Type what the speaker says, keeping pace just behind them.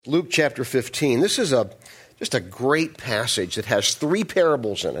Luke chapter 15. This is just a great passage that has three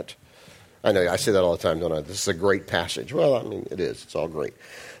parables in it. I know, I say that all the time, don't I? This is a great passage. Well, I mean, it is. It's all great.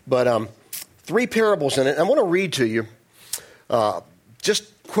 But three parables in it. I want to read to you just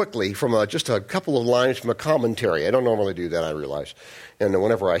quickly from just a couple of lines from a commentary. I don't normally do that, I realize. And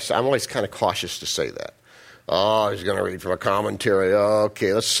whenever I'm always kind of cautious to say that. Oh, he's going to read from a commentary.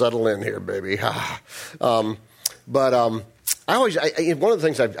 Okay, let's settle in here, baby. One of the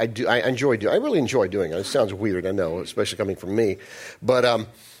things I really enjoy doing it. It sounds weird, I know, especially coming from me. But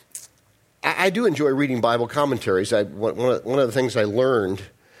I do enjoy reading Bible commentaries. One of the things I learned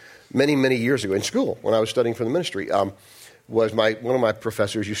many, many years ago in school when I was studying for the ministry was one of my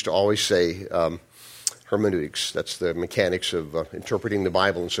professors used to always say, hermeneutics, that's the mechanics of interpreting the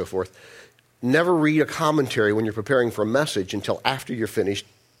Bible and so forth. Never read a commentary when you're preparing for a message until after you're finished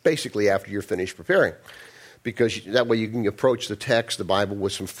preparing. Because that way you can approach the text, the Bible,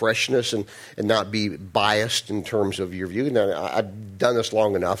 with some freshness and not be biased in terms of your view. Now, I've done this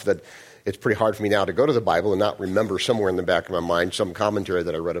long enough that it's pretty hard for me now to go to the Bible and not remember somewhere in the back of my mind some commentary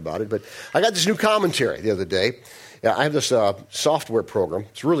that I read about it. But I got this new commentary the other day. I have this software program.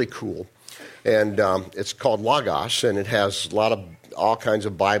 It's really cool. And it's called Logos, and it has all kinds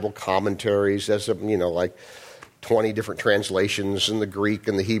of Bible commentaries. There's, like 20 different translations in the Greek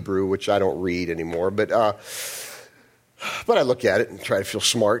and the Hebrew, which I don't read anymore. But I look at it and try to feel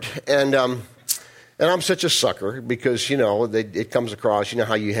smart. And I'm such a sucker because, it comes across,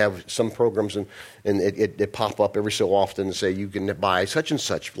 how you have some programs and it pop up every so often and say you can buy such and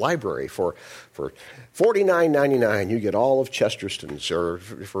such library for $49.99. You get all of Chesterton's, or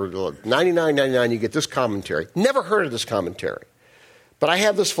for $99.99 you get this commentary. Never heard of this commentary. But I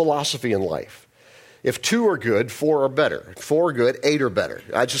have this philosophy in life. If 2 are good, 4 are better. 4 are good, 8 are better.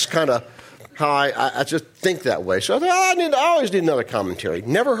 I just kind of, how I just think that way. So I thought, I always need another commentary.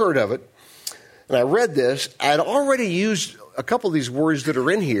 Never heard of it. And I read this. I'd already used a couple of these words that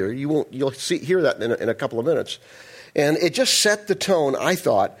are in here. You'll hear that in a couple of minutes. And it just set the tone, I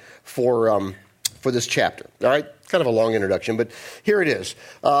thought, for this chapter. All right? Kind of a long introduction, but here it is.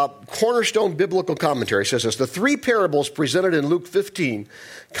 Cornerstone Biblical Commentary says this: the three parables presented in Luke 15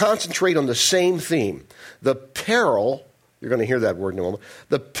 concentrate on the same theme. The peril, you're going to hear that word in a moment,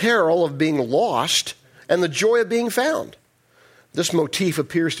 the peril of being lost and the joy of being found. This motif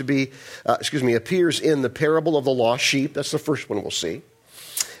appears in the parable of the lost sheep. That's the first one we'll see.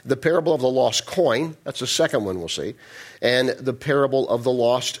 The parable of the lost coin. That's the second one we'll see. And the parable of the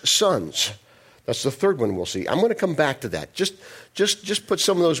lost sons. That's the third one we'll see. I'm going to come back to that. Just put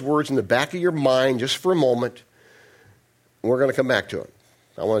some of those words in the back of your mind just for a moment. We're going to come back to it.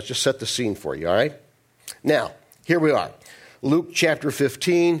 I want to just set the scene for you, all right? Now, here we are. Luke chapter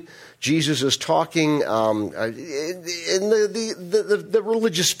 15. Jesus is talking, the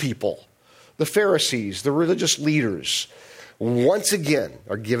religious people, the Pharisees, the religious leaders, once again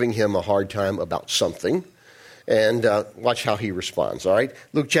are giving him a hard time about something. And watch how he responds, all right?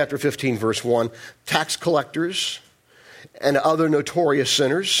 Luke chapter 15, verse 1. Tax collectors and other notorious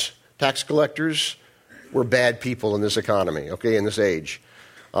sinners. Tax collectors were bad people in this economy, okay, in this age.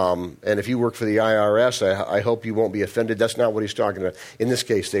 And if you work for the IRS, I hope you won't be offended. That's not what he's talking about. In this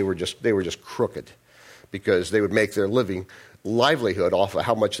case, they were just crooked because they would make their livelihood off of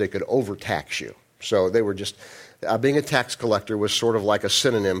how much they could overtax you. So they were just, being a tax collector was sort of like a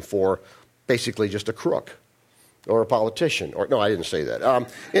synonym for basically just a crook. Or a politician. No, I didn't say that.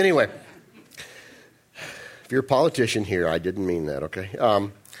 Anyway, if you're a politician here, I didn't mean that, okay?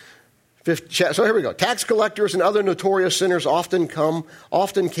 So here we go. Tax collectors and other notorious sinners often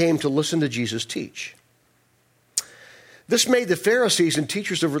came to listen to Jesus teach. This made the Pharisees and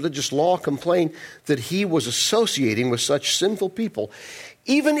teachers of religious law complain that he was associating with such sinful people,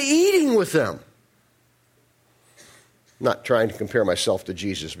 even eating with them. Not trying to compare myself to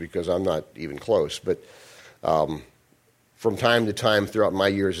Jesus because I'm not even close, but from time to time throughout my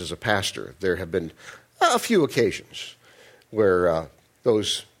years as a pastor, there have been a few occasions where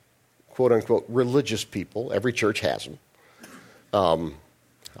those quote-unquote religious people, every church has them.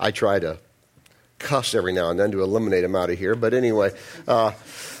 I try to cuss every now and then to eliminate them out of here, but anyway,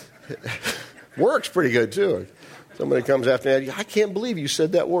 works pretty good too. Somebody comes after me, I can't believe you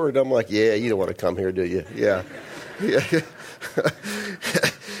said that word. I'm like, yeah, you don't want to come here, do you? Yeah.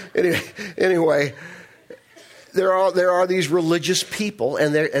 Anyway, there are these religious people,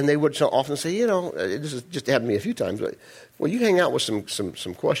 and they would so often say, this has just happened to me a few times. But, well, you hang out with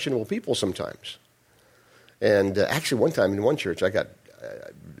some questionable people sometimes. And actually, one time in one church, I got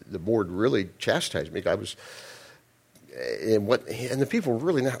the board really chastised me. And the people were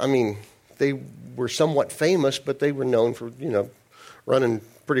really not. I mean, they were somewhat famous, but they were known for running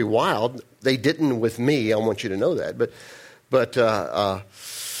pretty wild. They didn't with me. I want you to know that. But I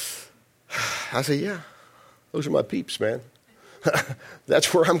say, yeah, those are my peeps, man.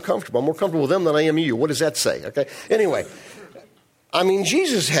 That's where I'm comfortable. I'm more comfortable with them than I am you. What does that say? Okay. Anyway, I mean,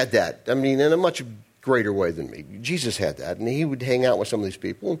 Jesus had that. I mean, in a much greater way than me. Jesus had that. And he would hang out with some of these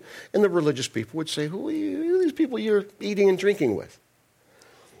people. And the religious people would say, who are these people you're eating and drinking with?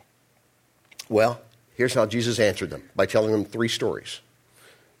 Well, here's how Jesus answered them, by telling them 3 stories,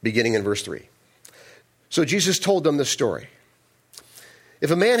 beginning in verse 3. So Jesus told them this story.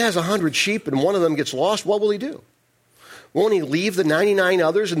 If a man has 100 sheep and one of them gets lost, what will he do? Won't he leave the 99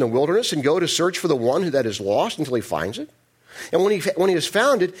 others in the wilderness and go to search for the one that is lost until he finds it? And when he has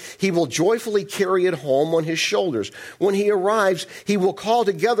found it, he will joyfully carry it home on his shoulders. When he arrives, he will call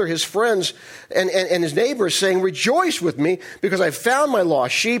together his friends and his neighbors, saying, rejoice with me, because I found my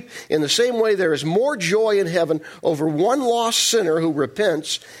lost sheep. In the same way, there is more joy in heaven over one lost sinner who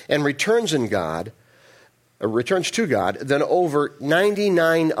repents and returns to God than over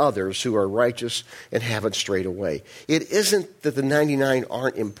 99 others who are righteous and haven't strayed away. It isn't that the 99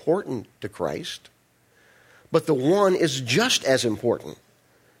 aren't important to Christ, but the one is just as important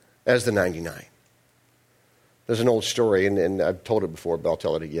as the 99. There's an old story, and I've told it before, but I'll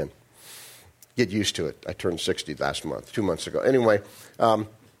tell it again. Get used to it. I turned 60 last month, 2 months ago. Anyway, the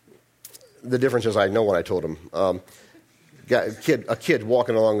difference is I know what I told him. A kid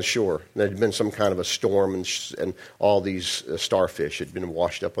walking along the shore. There had been some kind of a storm, and all these starfish had been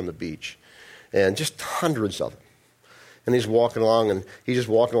washed up on the beach, and just hundreds of them. And he's walking along, and he's just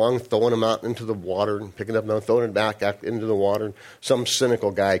walking along, throwing them out into the water, and picking up and throwing it back out into the water. And some cynical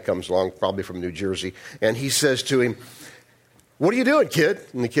guy comes along, probably from New Jersey, and he says to him, "What are you doing, kid?"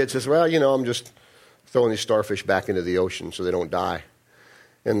 And the kid says, "Well, I'm just throwing these starfish back into the ocean so they don't die."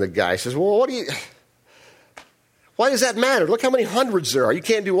 And the guy says, "Well, why does that matter? Look how many hundreds there are. You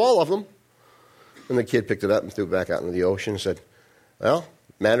can't do all of them." And the kid picked it up and threw it back out into the ocean and said, "Well,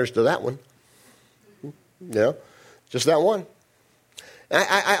 it matters to that one. Just that one."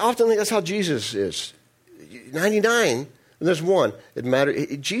 I often think that's how Jesus is. 99, and there's one. It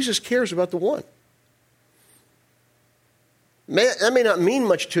matters. Jesus cares about the one. That may not mean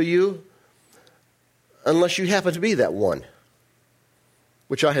much to you unless you happen to be that one,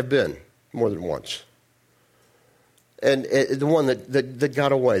 which I have been more than once. And the one that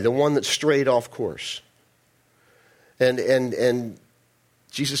got away, the one that strayed off course. And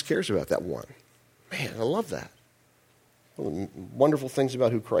Jesus cares about that one. Man, I love that. Wonderful things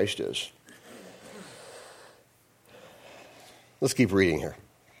about who Christ is. Let's keep reading here.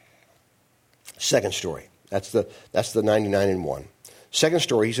 Second story. That's the 99 and 1. Second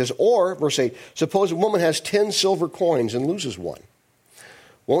story, he says, or, verse 8, suppose a woman has 10 silver coins and loses one.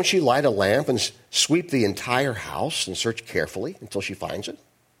 Won't she light a lamp and sweep the entire house and search carefully until she finds it?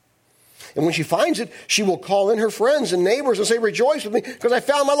 And when she finds it, she will call in her friends and neighbors and say, rejoice with me because I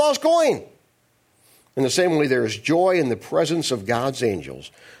found my lost coin. In the same way, there is joy in the presence of God's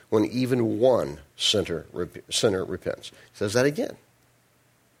angels when even one sinner repents. He says that again.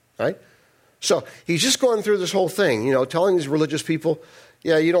 Right? So he's just going through this whole thing, telling these religious people,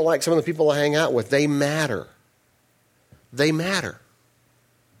 yeah, you don't like some of the people I hang out with. They matter. They matter.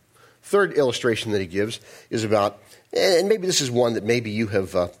 Third illustration that he gives is about, and maybe this is one that maybe you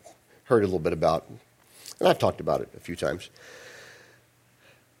have heard a little bit about, and I've talked about it a few times.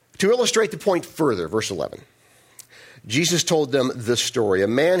 To illustrate the point further, verse 11, Jesus told them this story. A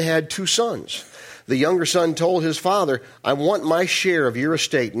man had 2 sons. The younger son told his father, I want my share of your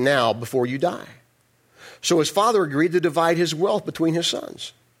estate now before you die. So his father agreed to divide his wealth between his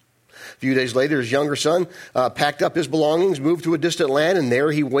sons. A few days later, his younger son packed up his belongings, moved to a distant land, and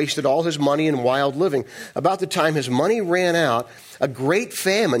there he wasted all his money in wild living. About the time his money ran out, a great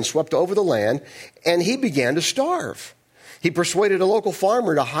famine swept over the land, and he began to starve. He persuaded a local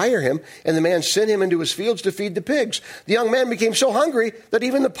farmer to hire him, and the man sent him into his fields to feed the pigs. The young man became so hungry that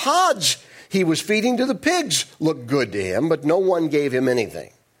even the pods he was feeding to the pigs looked good to him, but no one gave him anything.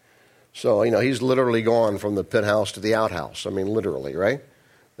 So, he's literally gone from the penthouse to the outhouse. I mean, literally, right?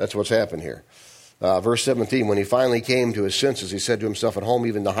 That's what's happened here. Verse 17, when he finally came to his senses, he said to himself, at home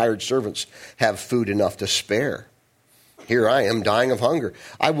even the hired servants have food enough to spare. Here I am dying of hunger.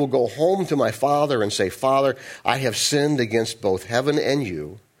 I will go home to my father and say, Father, I have sinned against both heaven and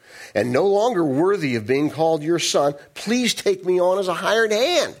you, and no longer worthy of being called your son. Please take me on as a hired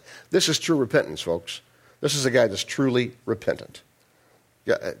hand. This is true repentance, folks. This is a guy that's truly repentant.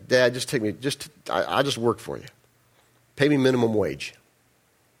 Yeah, Dad, just take me. I just work for you. Pay me minimum wage.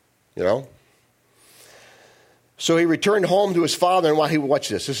 So he returned home to his father, and watch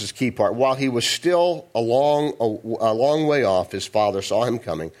this is the key part. While he was still a long way off, his father saw him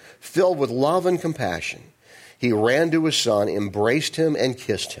coming, filled with love and compassion. He ran to his son, embraced him, and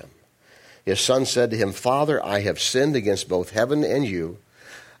kissed him. His son said to him, "Father, I have sinned against both heaven and you.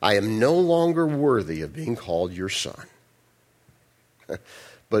 I am no longer worthy of being called your son."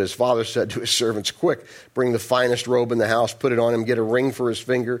 But his father said to his servants, "Quick, bring the finest robe in the house, put it on him, get a ring for his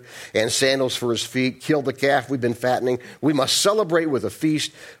finger and sandals for his feet, kill the calf we've been fattening. We must celebrate with a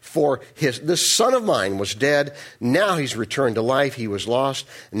feast, for this son of mine was dead. Now he's returned to life. He was lost.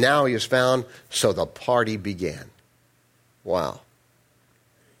 Now he is found." So the party began. Wow.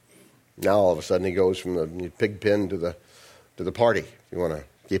 Now all of a sudden he goes from the pig pen to the party. If you want to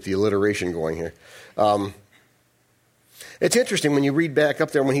keep the alliteration going here. It's interesting when you read back up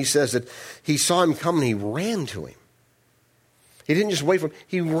there when he says that he saw him come and he ran to him. He didn't just wait for him.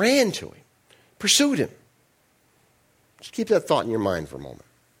 He ran to him, pursued him. Just keep that thought in your mind for a moment.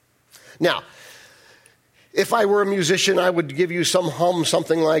 Now, if I were a musician, I would give you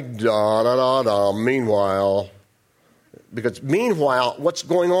something like da-da-da-da, meanwhile. Because meanwhile, what's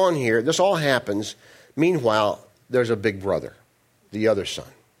going on here, this all happens. Meanwhile, there's a big brother, the other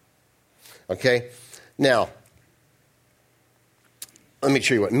son. Okay? Now, let me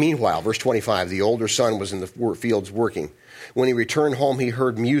show you what. Meanwhile, verse 25, the older son was in the fields working. When he returned home, he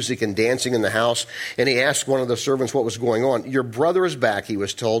heard music and dancing in the house, and he asked one of the servants what was going on. "Your brother is back," he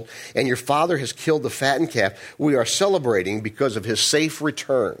was told, "and your father has killed the fattened calf. We are celebrating because of his safe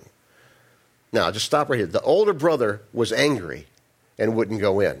return." Now, just stop right here. The older brother was angry and wouldn't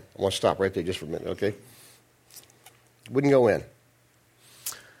go in. I want to stop right there just for a minute, okay? Wouldn't go in.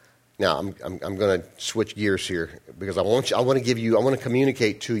 Now, I'm going to switch gears here because I want to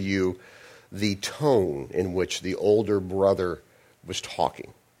communicate to you the tone in which the older brother was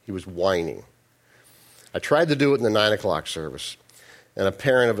talking. He was whining. I tried to do it in the 9 o'clock service, and a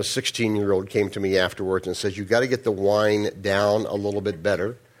parent of a 16-year-old came to me afterwards and says, "You got to get the whine down a little bit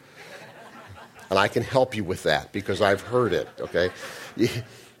better, and I can help you with that because I've heard it." Okay,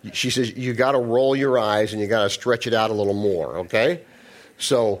 she says you got to roll your eyes and you got to stretch it out a little more. Okay,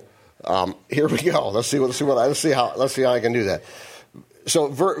 so. Here we go. Let's see how I can do that. So,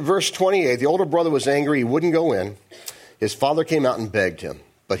 verse 28, the older brother was angry. He wouldn't go in. His father came out and begged him,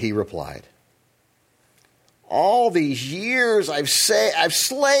 but he replied, "All these years I've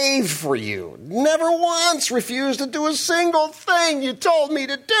slaved for you. Never once refused to do a single thing you told me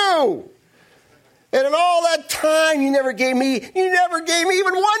to do. And in all that time, you never gave me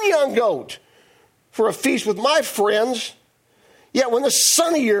even one young goat for a feast with my friends. Yet when this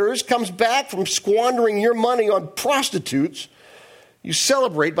son of yours comes back from squandering your money on prostitutes, you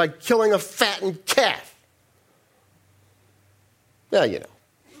celebrate by killing a fattened calf." Well,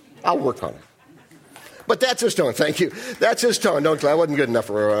 I'll work on it. But that's his tone. Thank you. That's his tone. That wasn't good enough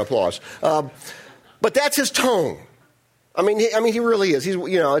for an applause. But that's his tone. I mean, he really is.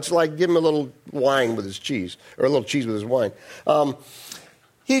 It's like give him a little wine with his cheese, or a little cheese with his wine.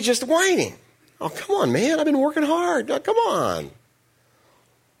 He's just whining. "Oh, come on, man. I've been working hard. Now, come on."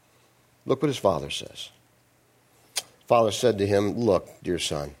 Look what his father says. Father said to him, "Look, dear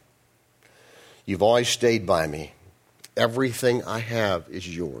son, you've always stayed by me. Everything I have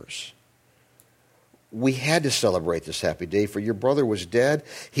is yours. We had to celebrate this happy day, for your brother was dead.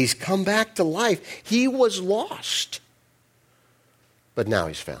 He's come back to life. He was lost, but now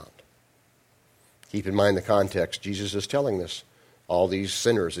he's found." Keep in mind the context. Jesus is telling this, all these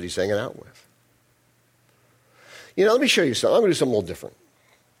sinners that he's hanging out with. Let me show you something. I'm going to do something a little different.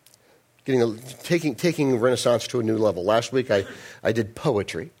 Taking Renaissance to a new level. Last week I did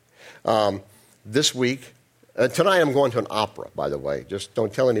poetry. This week, tonight I'm going to an opera, by the way. Just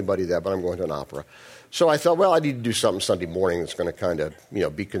don't tell anybody that, but I'm going to an opera. So I thought, I need to do something Sunday morning that's going to kind of,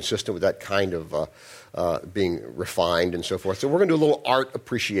 be consistent with that kind of being refined and so forth. So we're going to do a little art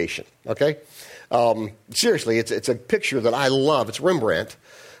appreciation, okay? Seriously, it's a picture that I love. It's Rembrandt.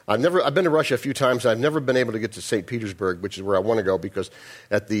 I've been to Russia a few times. I've never been able to get to St. Petersburg, which is where I want to go because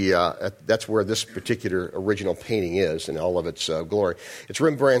that's where this particular original painting is in all of its glory. It's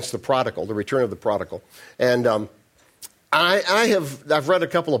Rembrandt's The Prodigal, The Return of the Prodigal. And I've read a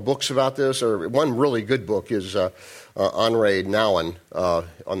couple of books about this, or one really good book is Henri Nouwen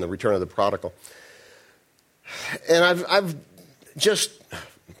on The Return of the Prodigal. And I've just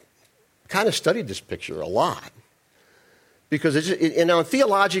kind of studied this picture a lot. Because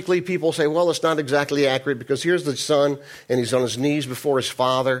theologically, people say, well, it's not exactly accurate because here's the son, and he's on his knees before his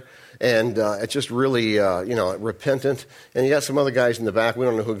father, and it's just really, repentant. And you got some other guys in the back. We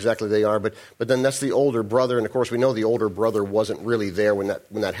don't know who exactly they are, but then that's the older brother. And of course, we know the older brother wasn't really there when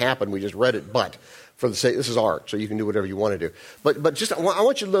that happened. We just read it, but for the sake, this is art, so you can do whatever you want to do. But just I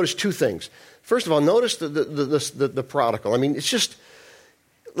want you to notice two things. First of all, notice the prodigal. I mean, it's just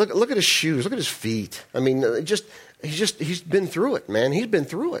look at his shoes, look at his feet. I mean, he's been through it, man. He's been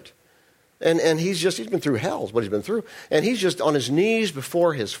through it. And he's been through hell is what he's been through. And he's just on his knees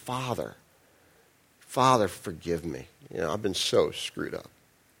before his father. Father, forgive me. I've been so screwed up.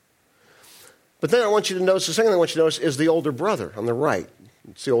 But then I want you to notice, the second thing I want you to notice is the older brother on the right.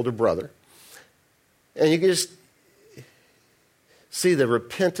 It's the older brother. And you can just see the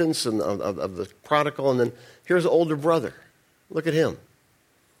repentance of the prodigal. And then here's the older brother. Look at him.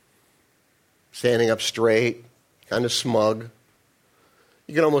 Standing up straight, kind of smug.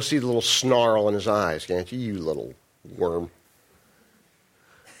 You can almost see the little snarl in his eyes, can't you? You little worm.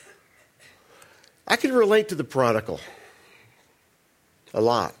 I can relate to the prodigal a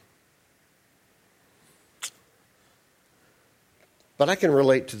lot. But I can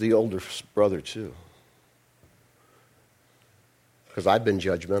relate to the older brother too. Because I've been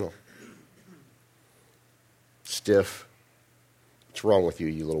judgmental. Stiff. What's wrong with you,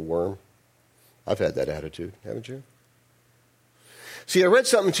 you little worm? I've had that attitude, haven't you? See, I read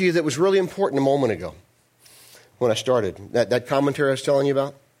something to you that was really important a moment ago when I started. That commentary I was telling you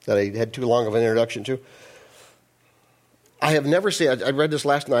about, that I had too long of an introduction to. I have never seen, I read this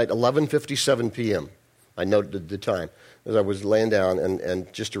last night, 11:57 p.m. I noted the time as I was laying down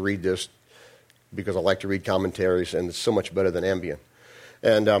and just to read this because I like to read commentaries and it's so much better than Ambien.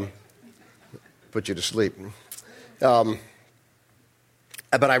 And put you to sleep.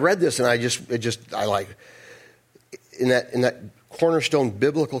 But I read this and I like, in that Cornerstone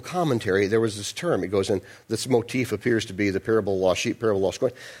biblical commentary, there was this term. It goes in, this motif appears to be the parable of the lost sheep, parable of the lost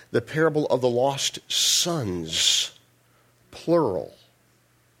coin, the parable of the lost sons, plural.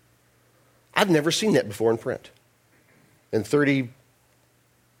 I've never seen that before in print. In 30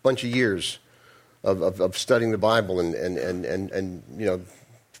 bunch of years of studying the Bible and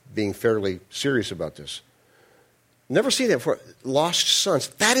being fairly serious about this. Never seen that before. Lost sons.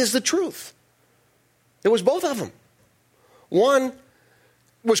 That is the truth. It was both of them. One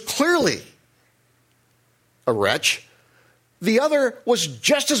was clearly a wretch. The other was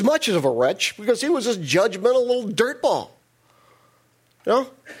just as much of a wretch because he was this judgmental little dirtball.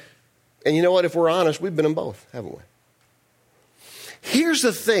 And you know what? If we're honest, we've been in both, haven't we? Here's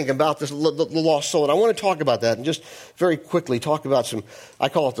the thing about this, the lost soul, and I want to talk about that and just very quickly talk about I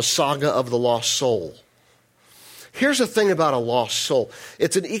call it the saga of the lost soul. Here's the thing about a lost soul.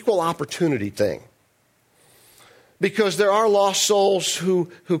 It's an equal opportunity thing. Because there are lost souls who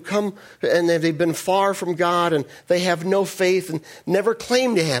come and they've been far from God and they have no faith and never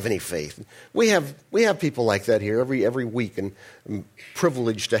claim to have any faith. We have people like that here every week, and I'm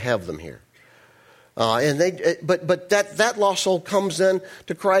privileged to have them here. But that lost soul comes then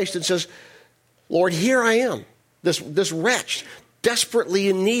to Christ and says, Lord, here I am, this wretch, desperately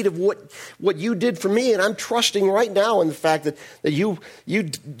in need of what you did for me, and I'm trusting right now in the fact that you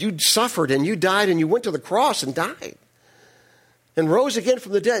suffered and you died and you went to the cross and died and rose again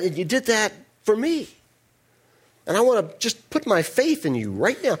from the dead, and you did that for me. And I want to just put my faith in you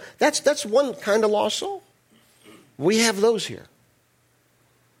right now. That's one kind of lost soul. We have those here.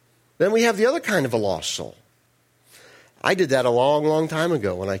 Then we have the other kind of a lost soul. I did that a long, long time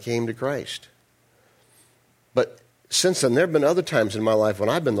ago when I came to Christ. But since then, there have been other times in my life when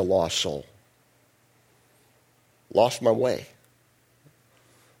I've been the lost soul. Lost my way.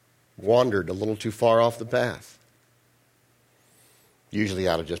 Wandered a little too far off the path. Usually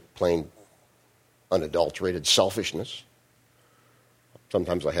out of just plain unadulterated selfishness.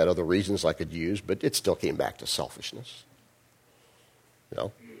 Sometimes I had other reasons I could use, but it still came back to selfishness.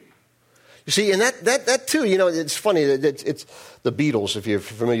 You see, and that too, it's funny. It's the Beatles, if you're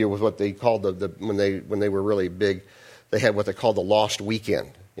familiar with what they called when they were really big, they had what they called the Lost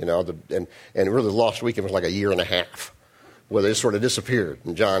Weekend, and really the Lost Weekend was like a year and a half, where they just sort of disappeared.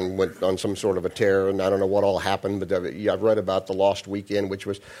 And John went on some sort of a tear, and I don't know what all happened, but I've read about the Lost Weekend, which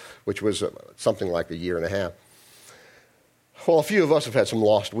was something like a year and a half. Well, a few of us have had some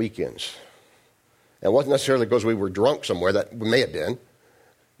lost weekends. And it wasn't necessarily because we were drunk somewhere. That we may have been.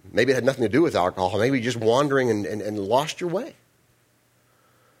 Maybe it had nothing to do with alcohol. Maybe just wandering and lost your way.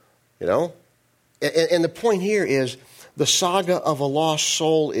 And the point here is the saga of a lost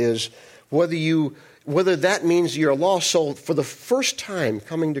soul is whether that means you're a lost soul for the first time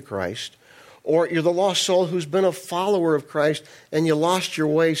coming to Christ, or you're the lost soul who's been a follower of Christ and you lost your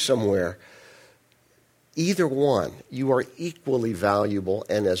way somewhere. Either one, you are equally valuable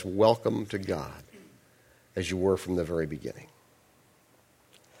and as welcome to God as you were from the very beginning.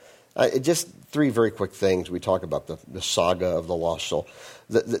 Just three very quick things. We talk about the saga of the lost soul.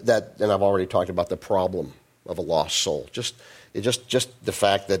 And I've already talked about the problem of a lost soul. Just the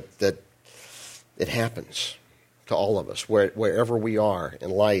fact that it happens to all of us, wherever we are in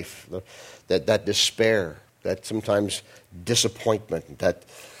life, that despair, that sometimes disappointment, that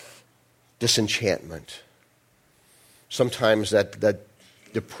disenchantment, sometimes that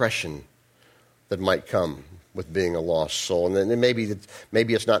depression that might come with being a lost soul. And then maybe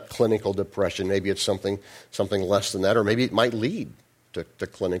it's not clinical depression, maybe it's something less than that, or maybe it might lead to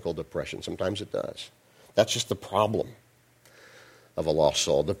clinical depression. Sometimes it does. That's just the problem of a lost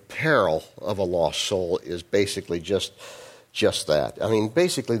soul. The peril of a lost soul is basically just that. I mean,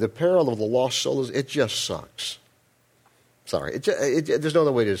 basically, the peril of the lost soul is it just sucks. Sorry, there's no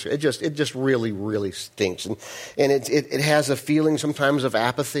other way to describe it. It just really, really stinks, and it has a feeling sometimes of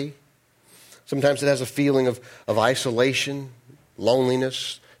apathy. Sometimes it has a feeling of isolation,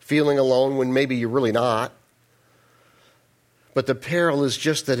 loneliness, feeling alone when maybe you're really not. But the peril is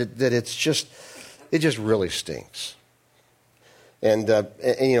just that it just really stinks. And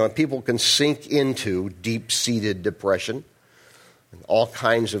people can sink into deep-seated depression, and all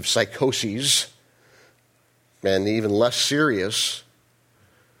kinds of psychoses, and even less serious,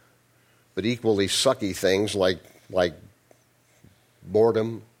 but equally sucky things like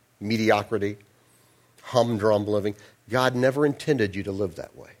boredom, mediocrity, humdrum living. God never intended you to live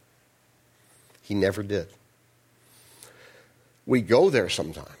that way. He never did. We go there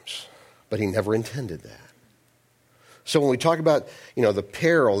sometimes, but he never intended that. So when we talk about, the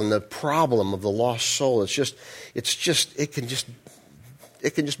peril and the problem of the lost soul, it can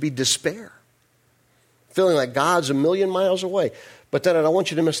just be despair. Feeling like God's a million miles away. But then I don't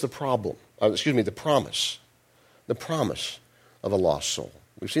want you to miss the problem. The promise. The promise of a lost soul.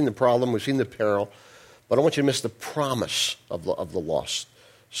 We've seen the problem, we've seen the peril, but I don't want you to miss the promise of the lost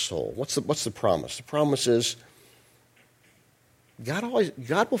soul. What's the promise? The promise is God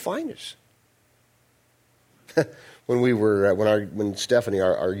will find us. When Stephanie,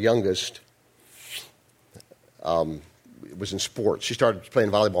 our youngest, was in sports, she started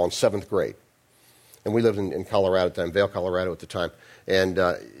playing volleyball in 7th grade. And we lived in Colorado at the time, Vail, Colorado at the time. And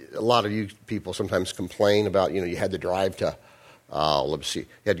a lot of you people sometimes complain about, you had to drive to, you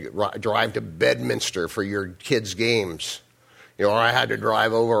had to drive to Bedminster for your kids' games. Or I had to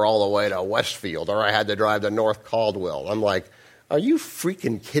drive over all the way to Westfield, or I had to drive to North Caldwell. I'm like, are you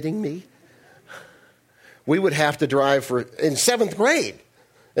freaking kidding me? We would have to drive in 7th grade.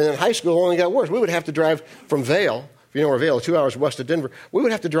 And in high school, it only got worse. We would have to drive from Vail, if you know where Vail is, 2 hours west of Denver. We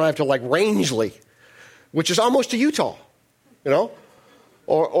would have to drive to Rangeley, which is almost to Utah, Or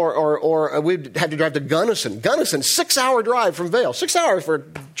we'd have to drive to Gunnison. Gunnison, 6-hour drive from Vail. 6 hours for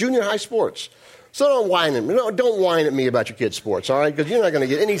junior high sports. So don't whine at me. No, don't whine at me about your kids' sports, all right? Because you're not going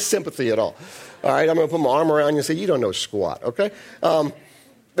to get any sympathy at all. All right, I'm going to put my arm around you and say, you don't know squat, okay?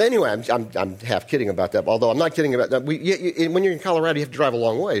 But anyway, I'm half kidding about that, although I'm not kidding about that. When you're in Colorado, you have to drive a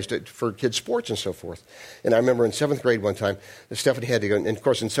long ways for kids' sports and so forth. And I remember in 7th grade one time, Stephanie had to go, and of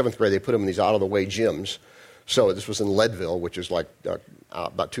course in 7th grade they put them in these out-of-the-way gyms. So this was in Leadville, which is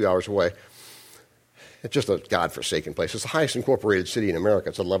about 2 hours away. It's just a godforsaken place. It's the highest incorporated city in America.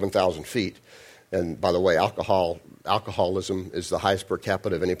 It's 11,000 feet. And by the way, alcoholism is the highest per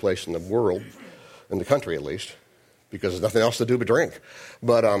capita of any place in the world, in the country at least, because there's nothing else to do but drink.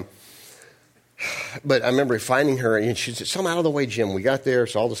 But I remember finding her, and she said, some out-of-the-way gym. We got there,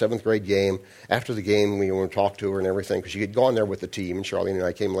 saw the 7th grade game. After the game, we went to talk to her and everything, because she had gone there with the team, and Charlene and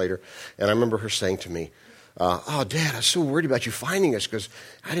I came later. And I remember her saying to me, oh, Dad, I was so worried about you finding us, because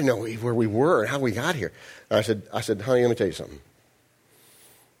I didn't know where we were and how we got here. And I said, honey, let me tell you something.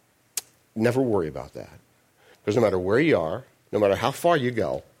 Never worry about that. Because no matter where you are, no matter how far you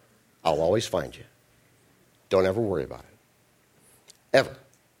go, I'll always find you. Don't ever worry about it. Ever.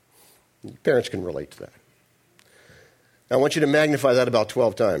 Parents can relate to that. Now, I want you to magnify that about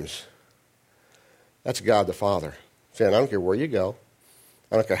 12 times. That's God the Father saying, I don't care where you go.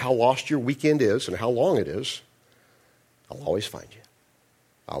 I don't care how lost your weekend is and how long it is. I'll always find you.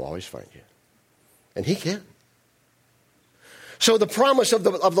 I'll always find you. And he can. So the promise of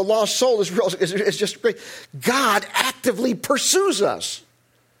the lost soul is just great. God actively pursues us.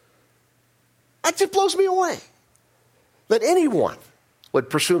 That just blows me away. That anyone would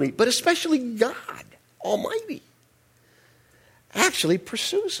pursue me, but especially God Almighty, actually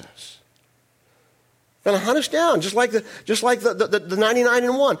pursues us. Going to hunt us down, just like the 99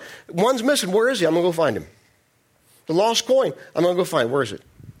 and 1. One's missing. Where is he? I'm going to go find him. The lost coin. I'm going to go find it. Where is it?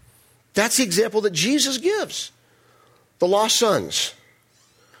 That's the example that Jesus gives. The lost sons.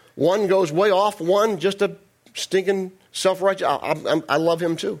 One goes way off. One just a stinking self-righteous. I love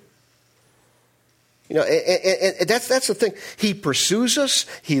him too. You know, and that's the thing. He pursues us.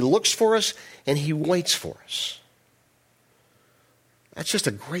 He looks for us, and he waits for us. That's just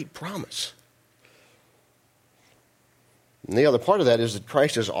a great promise. And the other part of that is that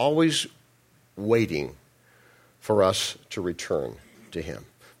Christ is always waiting for us to return to him.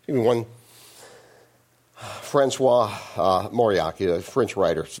 One, Francois Mauriac, a French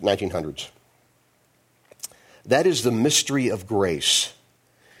writer, 1900s. That is the mystery of grace.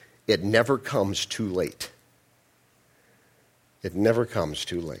 It never comes too late. It never comes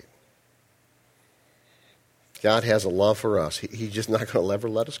too late. God has a love for us. He's just not going to ever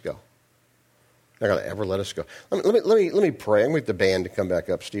let us go. Not going to ever let us go. Let me pray. I'm going to get the band to come back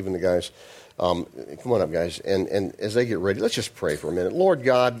up. Stephen, the guys, come on up, guys. And as they get ready, let's just pray for a minute. Lord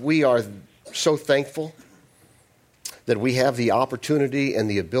God, we are so thankful that we have the opportunity and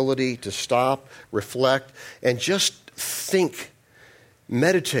the ability to stop, reflect, and just think,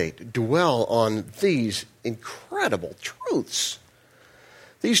 meditate, dwell on these incredible truths.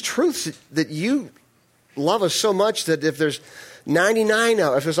 These truths that you love us so much that if there's 99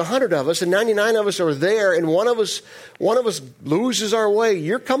 of us, if there's 100 of us, and 99 of us are there, and one of us loses our way,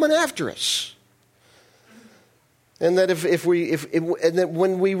 you're coming after us. And that and that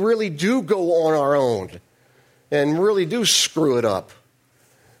when we really do go on our own and really do screw it up,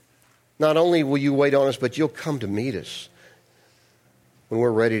 not only will you wait on us, but you'll come to meet us when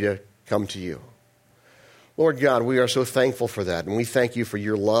we're ready to come to you. Lord God, we are so thankful for that, and we thank you for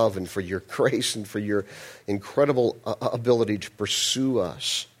your love and for your grace and for your incredible ability to pursue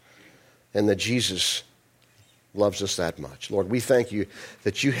us, and that Jesus loves us that much. Lord, we thank you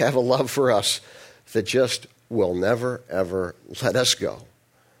that you have a love for us that just will never, ever let us go.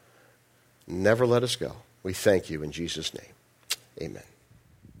 Never let us go. We thank you in Jesus' name. Amen.